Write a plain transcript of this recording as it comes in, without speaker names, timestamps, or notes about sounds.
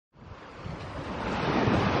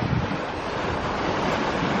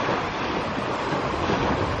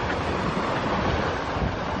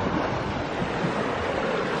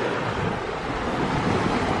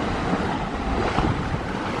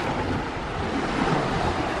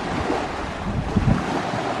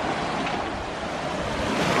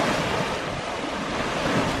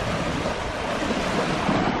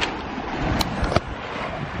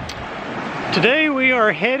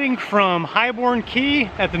are heading from Highborn Key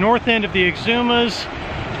at the north end of the Exumas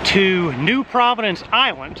to New Providence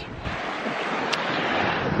Island.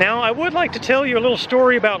 Now, I would like to tell you a little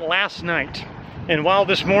story about last night. And while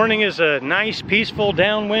this morning is a nice, peaceful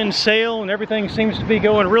downwind sail and everything seems to be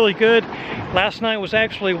going really good, last night was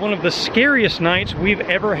actually one of the scariest nights we've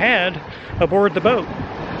ever had aboard the boat.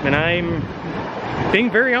 And I'm being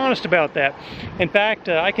very honest about that. In fact,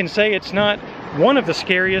 I can say it's not one of the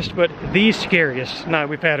scariest, but the scariest night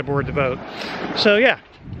we've had aboard the boat. So yeah,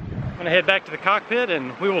 I'm gonna head back to the cockpit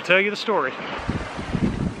and we will tell you the story.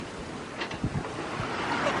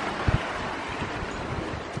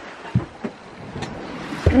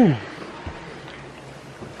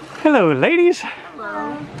 Hello, ladies.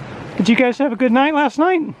 Hello. Did you guys have a good night last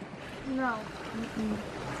night? No.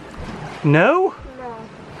 No? No.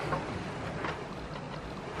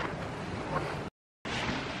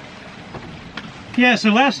 Yeah, so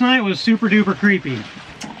last night was super duper creepy.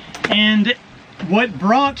 And what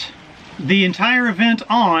brought the entire event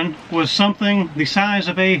on was something the size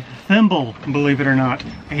of a thimble, believe it or not.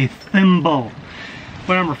 A thimble.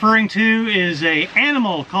 What I'm referring to is an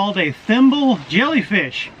animal called a thimble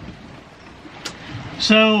jellyfish.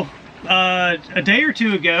 So, a day or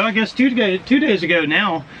two ago, I guess 2 days ago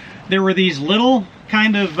now, there were these little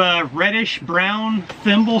kind of reddish brown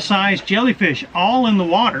thimble-sized jellyfish all in the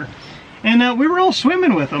water. And we were all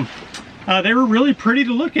swimming with them. They were really pretty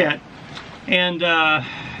to look at. And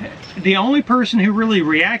the only person who really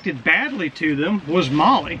reacted badly to them was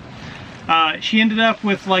Molly. She ended up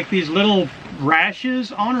with like these little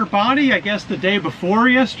rashes on her body, I guess the day before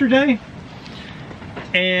yesterday.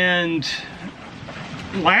 And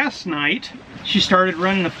last night, she started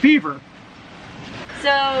running a fever. So,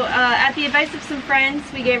 at the advice of some friends,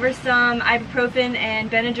 we gave her some ibuprofen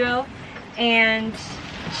and Benadryl, and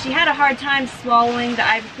she had a hard time swallowing the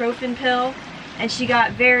ibuprofen pill, and she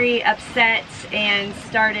got very upset and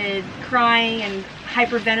started crying and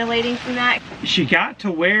hyperventilating from that. She got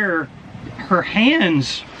to where her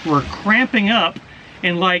hands were cramping up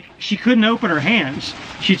and like she couldn't open her hands.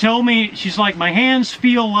 She told me, she's like, my hands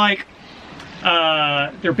feel like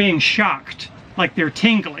they're being shocked, like they're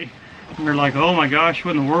tingly. And we're like, oh my gosh,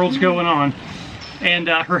 what in the world's going on? And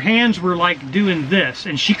her hands were like doing this,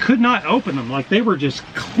 and she could not open them. Like they were just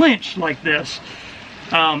clenched like this.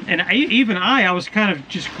 And I was kind of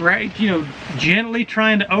just, gently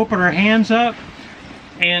trying to open her hands up.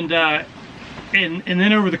 And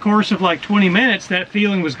then over the course of like 20 minutes, that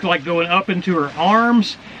feeling was like going up into her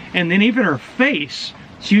arms, and then even her face.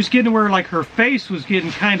 She was getting where like her face was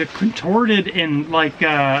getting kind of contorted and like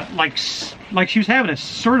she was having a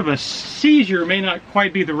sort of a seizure. May not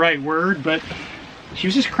quite be the right word, but she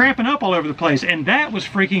was just cramping up all over the place, and that was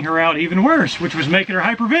freaking her out even worse, which was making her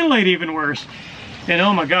hyperventilate even worse. And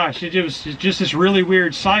oh my gosh, it was just this really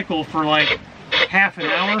weird cycle for like half an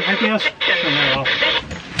hour, I guess.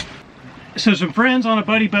 So some friends on a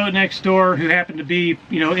buddy boat next door who happened to be,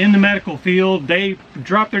 in the medical field, they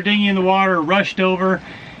dropped their dinghy in the water, rushed over,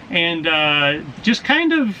 and just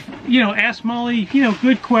kind of, asked Molly,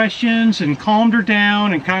 good questions and calmed her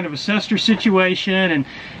down and kind of assessed her situation and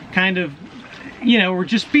kind of, we're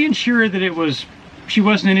just being sure that she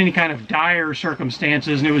wasn't in any kind of dire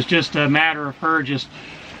circumstances, and it was just a matter of her just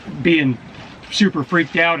being super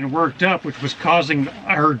freaked out and worked up, which was causing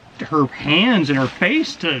her hands and her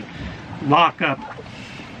face to lock up.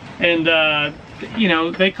 And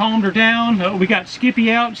they calmed her down. We got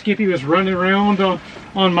Skippy out. Skippy was running around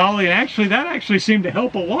on Molly, and that actually seemed to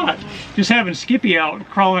help a lot, just having Skippy out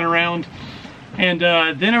crawling around. And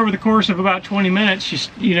then over the course of about 20 minutes, she's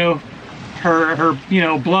her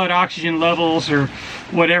blood oxygen levels or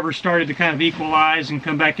whatever started to kind of equalize and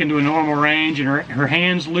come back into a normal range, and her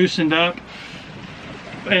hands loosened up.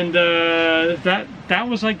 And that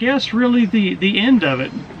was, I guess, really the end of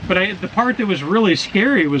it. But the part that was really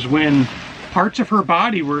scary was when parts of her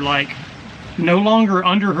body were like no longer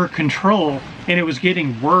under her control, and it was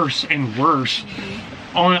getting worse and worse.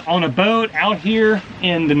 On a boat out here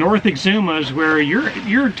in the North Exumas, where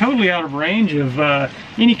you're totally out of range of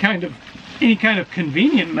any kind of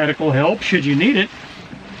convenient medical help should you need it.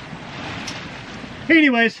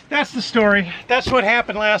 Anyways, that's the story. That's what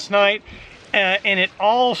happened last night. And it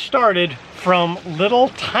all started from little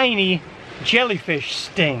tiny jellyfish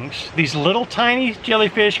stings. These little tiny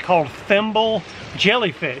jellyfish called thimble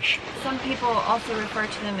jellyfish. Some people also refer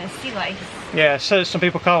to them as sea lice. Yeah, so some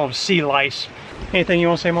people call them sea lice. Anything you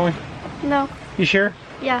want to say, Molly? No. You sure?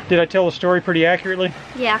 Yeah. Did I tell the story pretty accurately?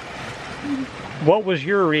 Yeah. What was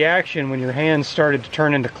your reaction when your hands started to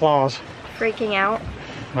turn into claws? Freaking out.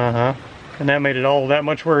 Uh-huh. And that made it all that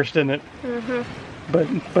much worse, didn't it? Mm-hmm.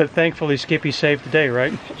 But thankfully Skippy saved the day,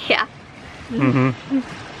 right? Yeah. Mm-hmm.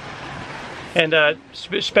 And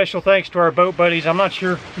special thanks to our boat buddies. I'm not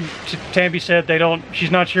sure, Tamby said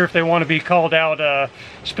she's not sure if they want to be called out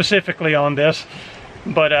specifically on this.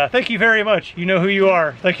 But thank you very much. You know who you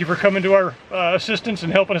are. Thank you for coming to our assistance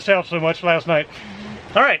and helping us out so much last night.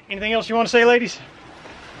 All right, anything else you want to say, ladies?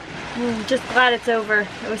 Just glad it's over.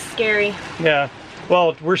 It was scary. Yeah.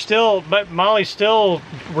 Well, we're still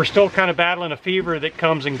kind of battling a fever that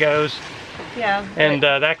comes and goes. Yeah. And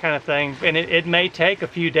that kind of thing. And it may take a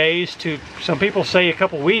few days to, some people say a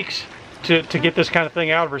couple weeks to get this kind of thing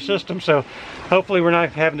out of her system. So hopefully we're not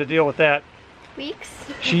having to deal with that. Weeks?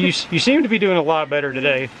 You seem to be doing a lot better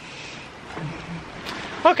today.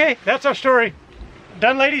 Okay, that's our story.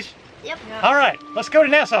 Done, ladies? Yep. All right, let's go to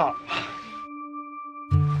Nassau.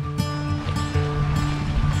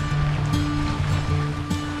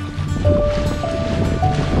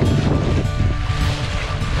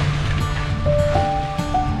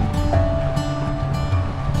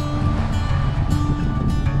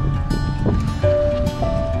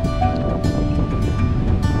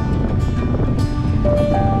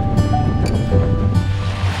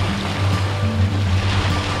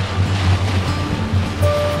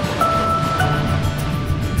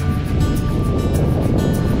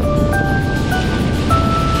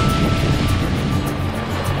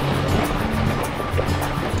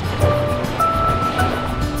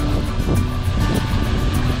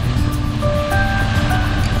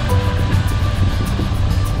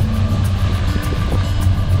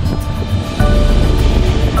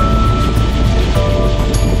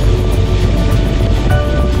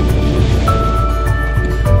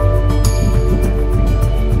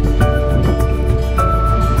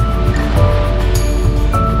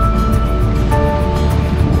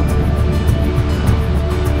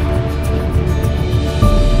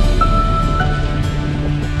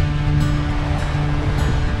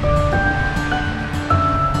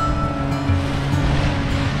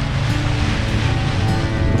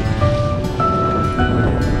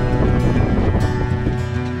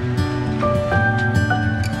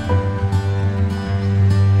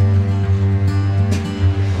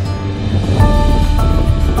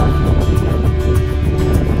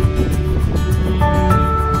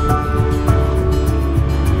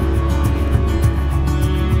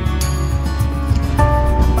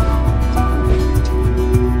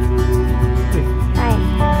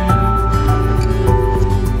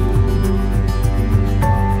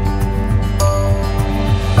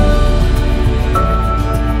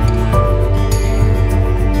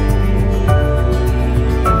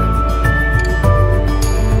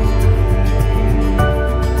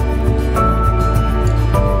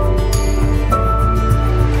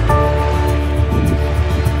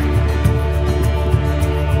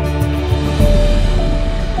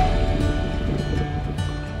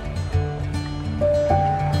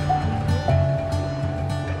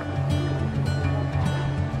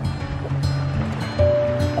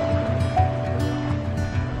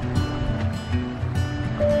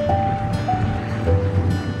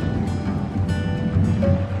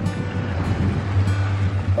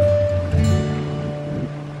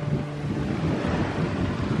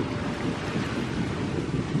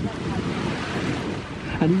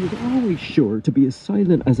 And he was always sure to be as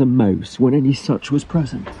silent as a mouse when any such was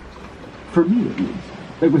present. For me, at least,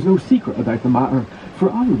 there was no secret about the matter,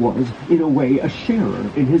 for I was, in a way, a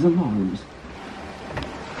sharer in his alarms.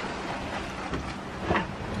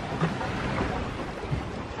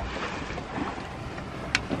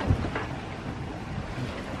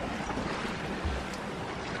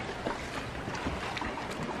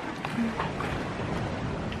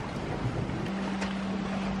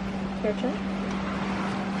 Your turn.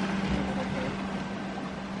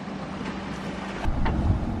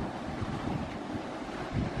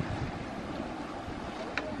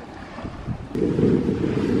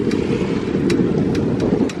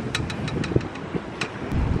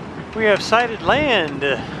 We have sighted land.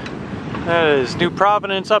 That is New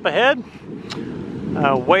Providence up ahead.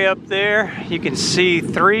 Way up there, you can see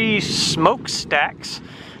 3 smokestacks.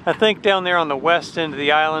 I think down there on the west end of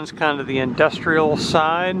the island's kind of the industrial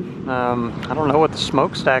side. I don't know what the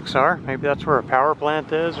smokestacks are. Maybe that's where a power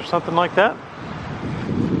plant is or something like that.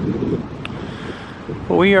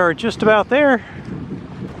 But we are just about there.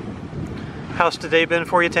 How's today been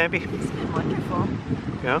for you, Tampi? It's been wonderful.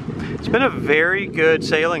 Yeah, it's been a very good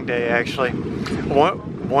sailing day, actually.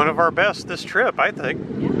 One of our best this trip, I think.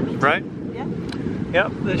 Yeah. Right? Yeah.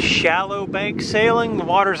 Yep, the shallow bank sailing. The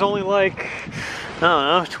water's only like, I don't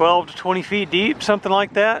know, 12 to 20 feet deep, something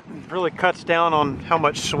like that. It really cuts down on how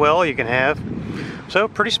much swell you can have. So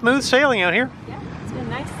pretty smooth sailing out here. Yeah.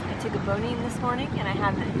 boating this morning, and I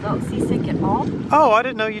haven't felt seasick at all. Oh, I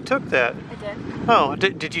didn't know you took that. I did. Oh,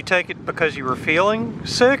 did you take it because you were feeling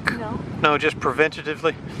sick? No. No, just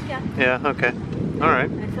preventatively? Yeah. Yeah, okay. All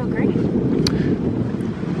right. I feel great.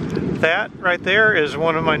 That right there is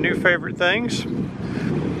one of my new favorite things.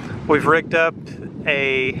 We've rigged up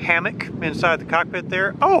a hammock inside the cockpit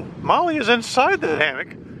there. Oh, Molly is inside the hammock.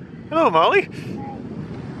 Hello, Molly.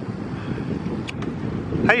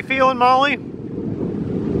 How you feeling, Molly?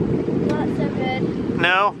 Not so good.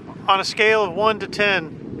 No? On a scale of 1 to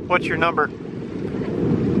 10, what's your number?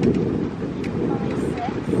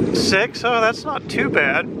 Probably 6. 6? Oh, that's not too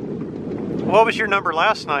bad. What was your number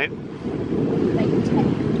last night? Like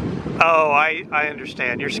 10. Oh, I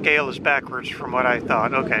understand. Your scale is backwards from what I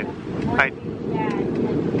thought. Okay.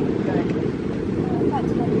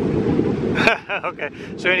 Okay.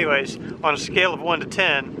 So anyways, on a scale of 1 to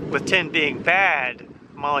 10, with 10 being bad,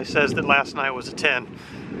 Molly says that last night was a 10.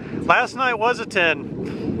 Last night was a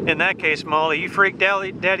 10. In that case, Molly, you freaked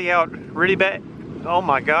Daddy out really bad. Oh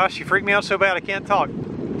my gosh, you freaked me out so bad I can't talk.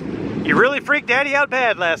 You really freaked Daddy out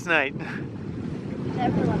bad last night.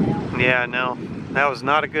 Everyone else. Yeah, no. That was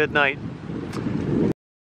not a good night.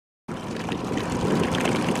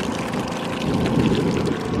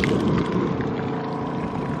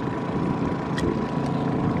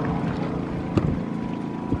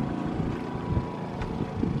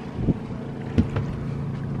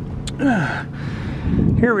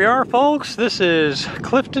 Here we are, folks. This is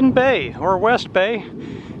Clifton Bay, or West Bay,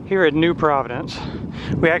 here at New Providence.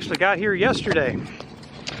 We actually got here yesterday.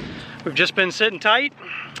 We've just been sitting tight.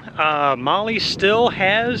 Molly still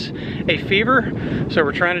has a fever, so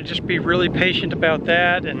we're trying to just be really patient about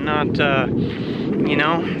that and not, you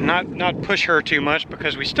know, not push her too much,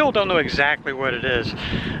 because we still don't know exactly what it is.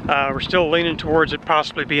 We're still leaning towards it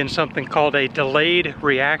possibly being something called a delayed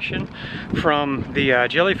reaction from the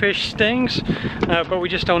jellyfish stings, but we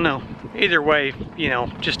just don't know. Either way, you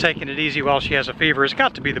know, just taking it easy while she has a fever has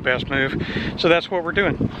got to be the best move, so that's what we're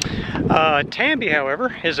doing. Tambi,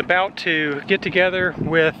 however, is about to get together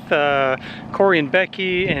with Corey and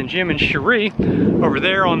Becky and Jim and Cherie. Over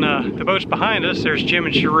there on the boats behind us, there's Jim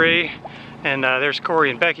and Cherie, and there's Corey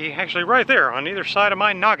and Becky, actually right there on either side of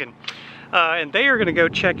my noggin. And they are going to go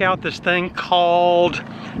check out this thing called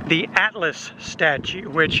the Atlas statue,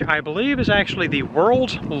 which I believe is actually the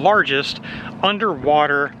world's largest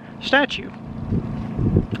underwater statue.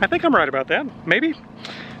 I think I'm right about that, maybe.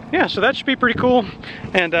 Yeah, so that should be pretty cool.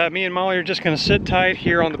 And me and Molly are just gonna sit tight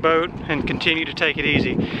here on the boat and continue to take it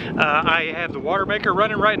easy. I have the water maker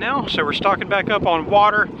running right now, so we're stocking back up on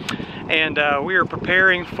water, and we are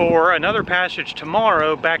preparing for another passage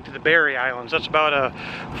tomorrow back to the Berry Islands. That's about a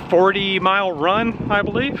 40-mile run, I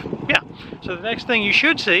believe. Yeah, so the next thing you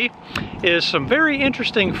should see is some very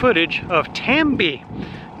interesting footage of Tambi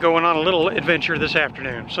going on a little adventure this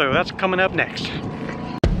afternoon. So that's coming up next.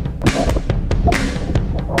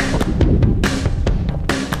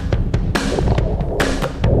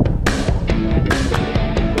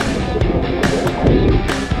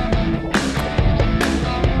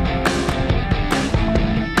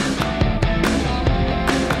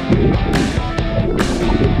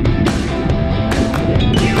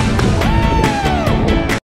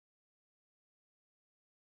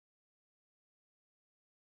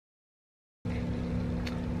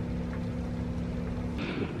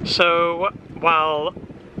 So while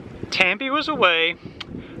Tambi was away,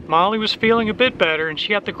 Molly was feeling a bit better, and she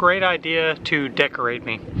got the great idea to decorate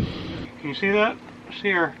me. Can you see that?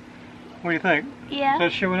 See her? What do you think? Yeah. Is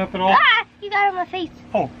that showing up at all? Ah! You got it on my face.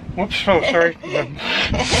 Oh, whoops. Oh, sorry.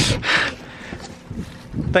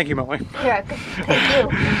 Thank you, Molly. Here,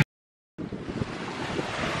 thank you.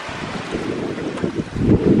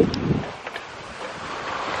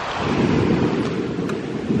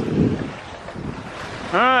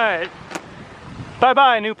 Alright,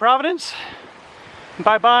 bye-bye New Providence,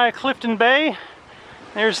 bye-bye Clifton Bay.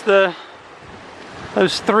 There's those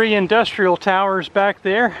 3 industrial towers back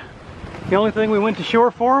there. The only thing we went to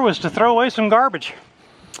shore for was to throw away some garbage.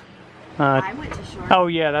 I went to shore. Oh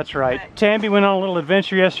yeah, that's right. Tambi went on a little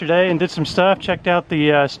adventure yesterday and did some stuff, checked out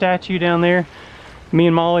the statue down there. Me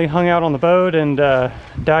and Molly hung out on the boat and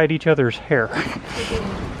dyed each other's hair.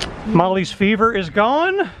 Molly's fever is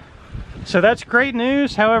gone. So that's great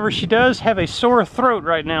news. However, she does have a sore throat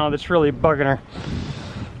right now that's really bugging her.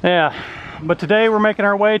 Yeah, but today we're making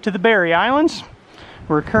our way to the Berry Islands.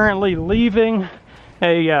 We're currently leaving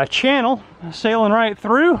a channel, sailing right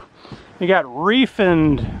through. You got reef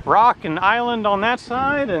and rock and island on that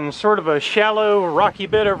side, and sort of a shallow rocky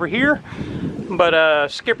bit over here.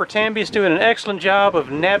 But Skipper Tambi is doing an excellent job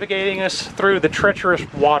of navigating us through the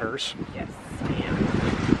treacherous waters. Yes, ma'am.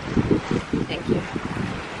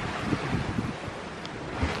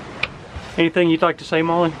 Anything you'd like to say,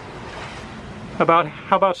 Molly? How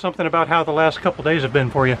about something about how the last couple days have been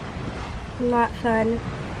for you? Not fun.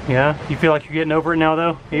 Yeah? You feel like you're getting over it now,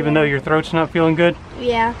 though? Even though your throat's not feeling good?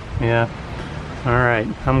 Yeah. Yeah. Alright,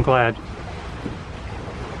 I'm glad.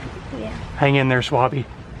 Yeah. Hang in there, Swabby.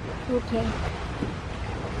 Okay.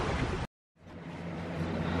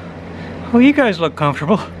 Well, you guys look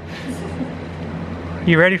comfortable.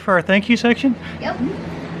 You ready for our thank you section? Yep.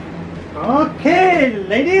 Okay,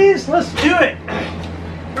 ladies, let's do it.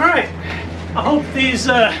 Alright. I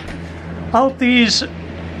hope these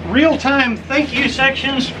real-time thank you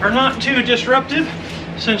sections are not too disruptive,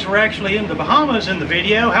 since we're actually in the Bahamas in the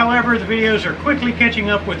video. However, the videos are quickly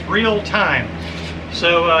catching up with real time.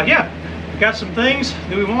 So yeah, we've got some things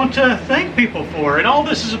that we want to thank people for, and all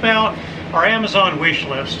this is about our Amazon wish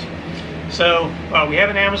list. So we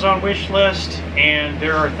have an Amazon wish list, and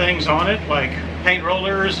there are things on it like paint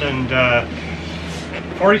rollers and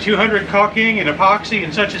 4200 caulking and epoxy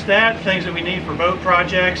and such as that, things that we need for boat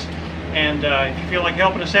projects. And if you feel like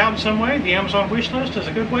helping us out in some way, the Amazon wish list is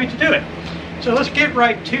a good way to do it. So let's get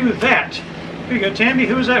right to that. Here you go, Tammy.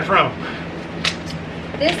 Who is that from?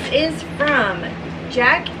 This is from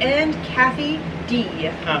Jack and Kathy D.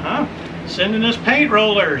 Sending us paint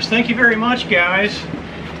rollers. Thank you very much, guys.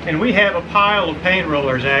 And we have a pile of paint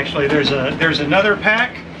rollers, actually. There's another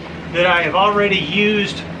pack that I have already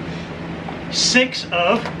used 6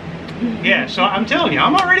 of. Yeah, so I'm telling you,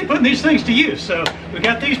 I'm already putting these things to use. So we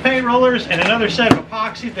got these paint rollers and another set of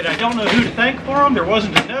epoxy that I don't know who to thank for them. There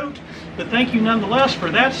wasn't a note, but thank you nonetheless for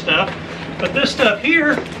that stuff. But this stuff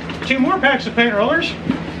here, 2 more packs of paint rollers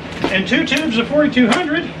and 2 tubes of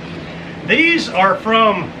 4200. These are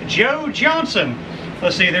from Joe Johnson.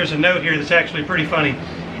 Let's see, there's a note here that's actually pretty funny.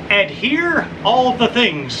 Adhere all the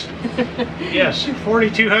things. Yes,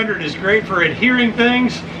 4200 is great for adhering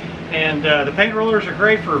things. And the paint rollers are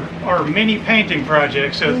great for our mini painting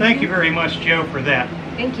projects. So thank you very much, Joe, for that.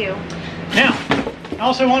 Thank you. Now, I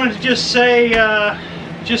also wanted to just say,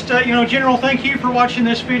 you know, general thank you for watching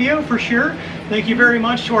this video, for sure. Thank you very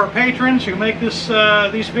much to our patrons who make this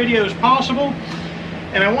these videos possible.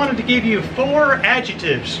 And I wanted to give you 4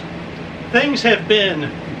 adjectives. Things have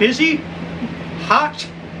been busy, hot,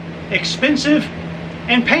 expensive,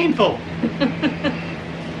 and painful.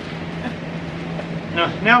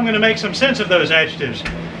 Now I'm going to make some sense of those adjectives.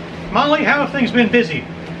 Molly, how have things been busy?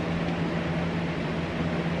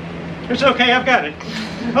 It's okay, I've got it.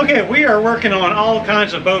 Okay, we are working on all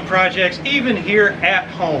kinds of boat projects, even here at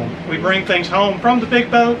home. We bring things home from the big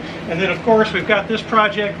boat, and then of course we've got this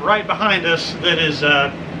project right behind us that has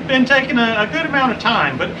been taking a good amount of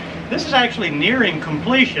time, but this is actually nearing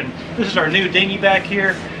completion. This is our new dinghy back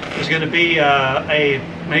here. There's going to be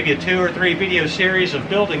maybe a 2 or 3 video series of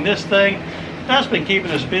building this thing. That's been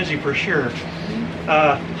keeping us busy for sure.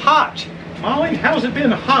 Hot. Molly, how's it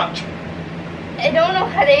been hot? I don't know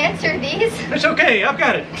how to answer these. It's okay, I've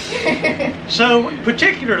got it. So,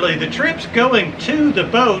 particularly the trips going to the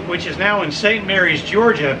boat, which is now in St. Mary's,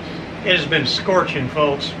 Georgia, it has been scorching,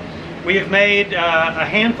 folks. We have made a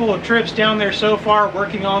handful of trips down there so far,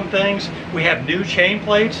 working on things. We have new chain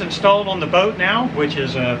plates installed on the boat now, which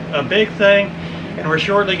is a big thing. And we're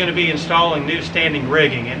shortly going to be installing new standing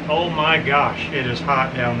rigging, and oh my gosh, it is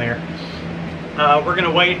hot down there. We're going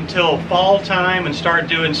to wait until fall time and start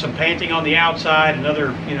doing some painting on the outside and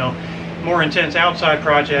other, you know, more intense outside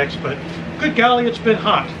projects, but good golly, it's been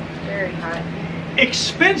hot. Very hot.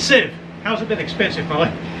 Expensive. How's it been expensive, Molly?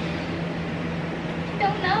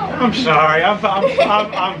 Don't know. I'm sorry,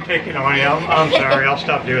 I'm picking on you. I'm sorry, I'll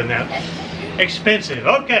stop doing that. Expensive,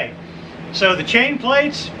 okay. So the chain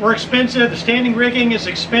plates were expensive, the standing rigging is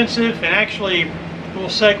expensive, and actually we'll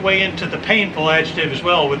segue into the painful adjective as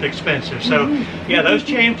well with expensive. So yeah, those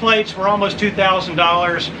chain plates were almost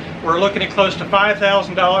 $2,000. We're looking at close to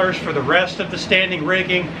 $5,000 for the rest of the standing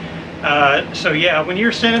rigging. So yeah, when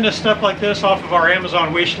you're sending us stuff like this off of our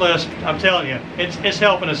Amazon wish list, I'm telling you, it's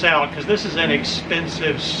helping us out because this is an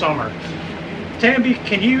expensive summer. Tammy,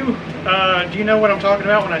 can you, do you know what I'm talking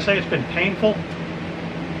about when I say it's been painful?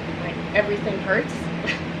 Everything hurts.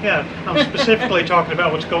 Yeah, I'm specifically talking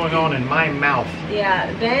about what's going on in my mouth.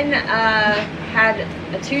 Yeah, Ben had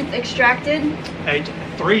a tooth extracted.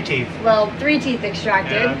 3 teeth. Well, 3 teeth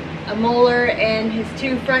extracted. Yeah. A molar and his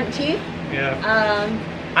 2 front teeth. Yeah.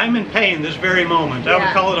 I'm in pain this very moment. I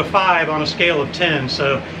would call it a 5 on a scale of 10.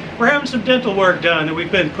 So we're having some dental work done that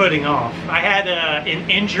we've been putting off. I had an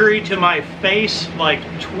injury to my face like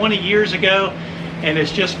 20 years ago, and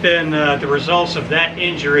it's just been the results of that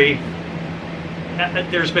injury.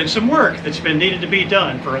 There's been some work that's been needed to be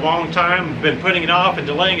done for a long time. We've been putting it off and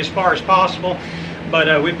delaying as far as possible.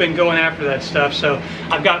 but we've been going after that stuff. So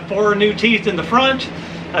I've got 4 new teeth in the front.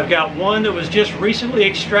 I've got one that was just recently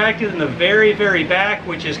extracted in the very, very back,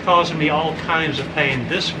 which is causing me all kinds of pain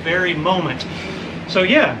this very moment. So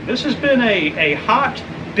yeah, this has been a hot,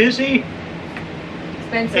 busy,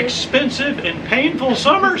 expensive, and painful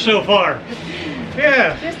summer so far.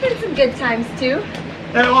 Yeah. There's been some good times too.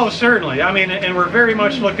 Oh, certainly. I mean, and we're very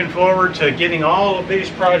much looking forward to getting all of these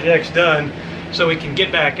projects done so we can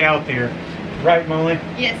get back out there. Right, Molly?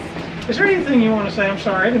 Yes. Is there anything you want to say? I'm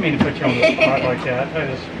sorry, I didn't mean to put you on the spot like that. I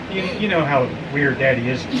just, you know how weird Daddy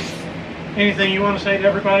is. Anything you want to say to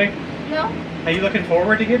everybody? No. Are you looking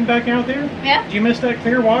forward to getting back out there? Yeah. Do you miss that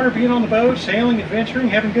clear water, being on the boat, sailing, adventuring,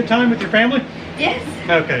 having a good time with your family? Yes.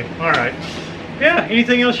 Okay, all right. Yeah,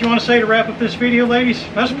 anything else you want to say to wrap up this video, ladies?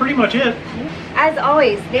 That's pretty much it. As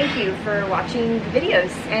always, thank you for watching the videos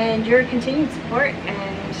and your continued support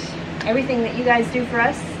and everything that you guys do for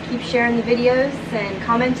us. Keep sharing the videos and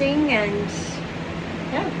commenting, and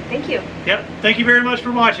yeah, thank you. Yep, thank you very much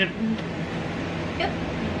for watching. Yep.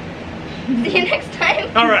 See you next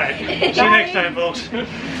time. All right, see you next time, folks.